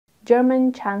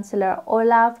German Chancellor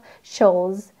Olaf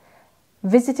Scholz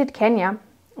visited Kenya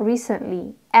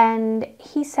recently, and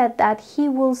he said that he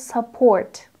will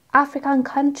support African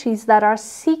countries that are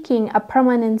seeking a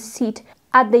permanent seat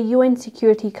at the UN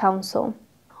Security Council.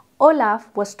 Olaf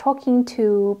was talking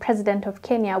to President of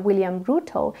Kenya, William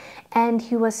Ruto, and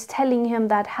he was telling him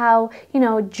that how,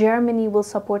 Germany will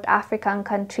support African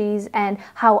countries and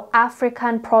how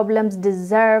African problems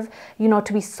deserve,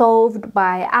 to be solved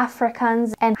by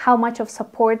Africans, and how much of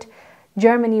support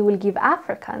Germany will give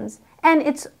Africans. And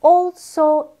it's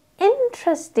also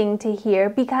interesting to hear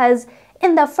because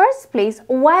in the first place,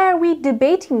 why are we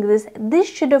debating this? This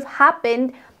should have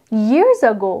happened years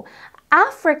ago.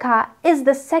 Africa is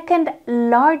the second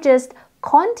largest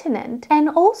continent and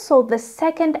also the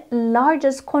second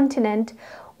largest continent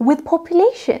with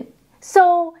population.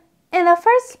 So in the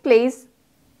first place,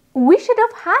 we should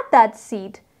have had that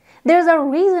seat. There's a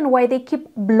reason why they keep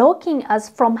blocking us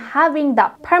from having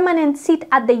that permanent seat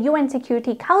at the UN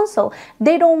Security Council.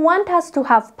 They don't want us to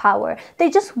have power. They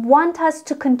just want us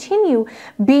to continue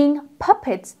being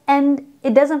puppets, and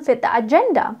it doesn't fit the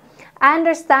agenda. I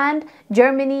understand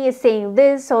Germany is saying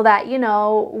this so that,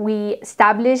 we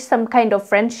establish some kind of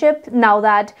friendship now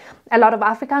that a lot of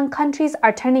African countries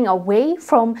are turning away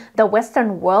from the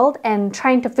Western world and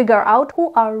trying to figure out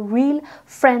who our real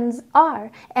friends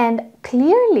are. And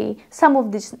clearly, some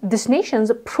of these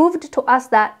nations proved to us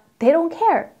that they don't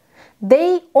care.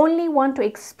 They only want to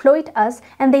exploit us,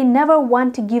 and they never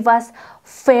want to give us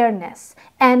fairness.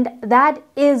 And that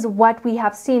is what we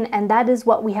have seen, and that is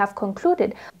what we have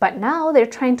concluded. But now they're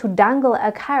trying to dangle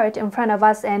a carrot in front of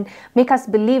us and make us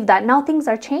believe that now things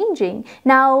are changing.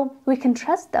 Now we can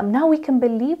trust them. Now we can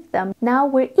believe them. Now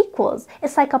we're equals.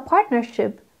 It's like a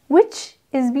partnership, which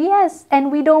is BS.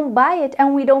 And we don't buy it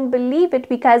and we don't believe it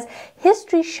because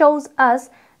history shows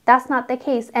us that's not the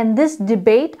case. And this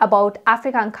debate about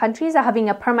African countries having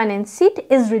a permanent seat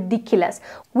is ridiculous.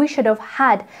 We should have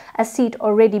had a seat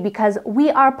already because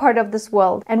we are part of this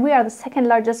world and we are the second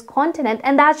largest continent,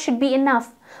 and that should be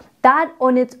enough. That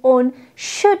on its own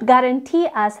should guarantee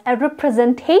us a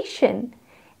representation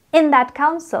in that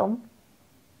council.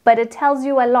 But it tells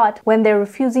you a lot when they're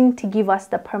refusing to give us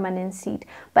the permanent seat.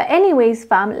 But anyways,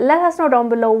 fam, let us know down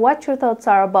below what your thoughts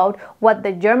are about what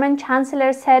the German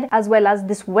Chancellor said, as well as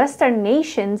these Western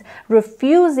nations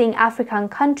refusing African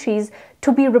countries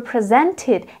to be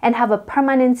represented and have a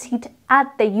permanent seat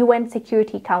at the UN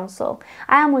Security Council.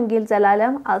 I am Wongel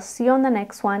Zelalem. I'll see you on the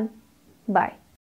next one. Bye.